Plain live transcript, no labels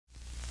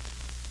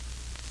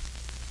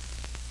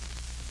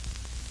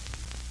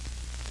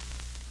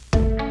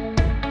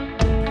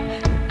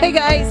Hey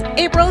guys,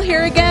 April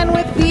here again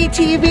with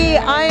BTV.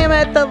 I am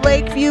at the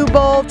Lakeview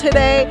Bowl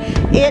today.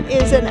 It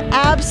is an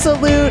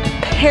absolute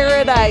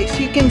paradise.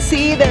 You can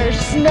see there's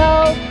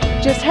snow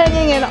just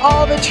hanging in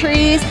all the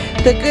trees.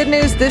 The good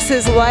news, this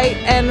is light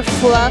and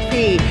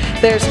fluffy.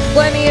 There's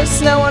plenty of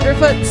snow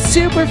underfoot,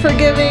 super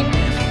forgiving.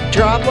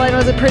 Drop line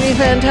was a pretty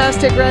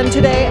fantastic run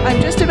today.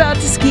 I'm just about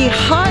to ski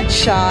hot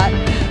shot.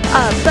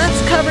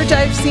 Best coverage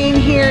I've seen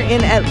here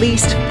in at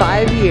least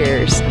 5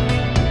 years.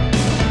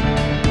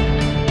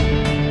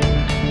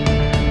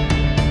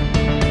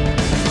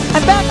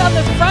 I'm back on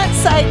the front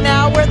side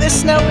now where the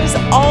snow is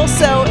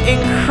also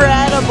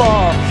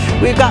incredible.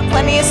 We've got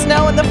plenty of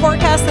snow in the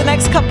forecast the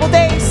next couple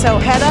days, so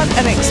head up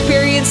and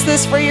experience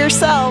this for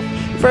yourself.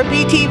 For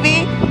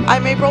BTV,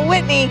 I'm April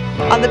Whitney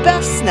on the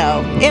best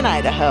snow in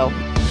Idaho.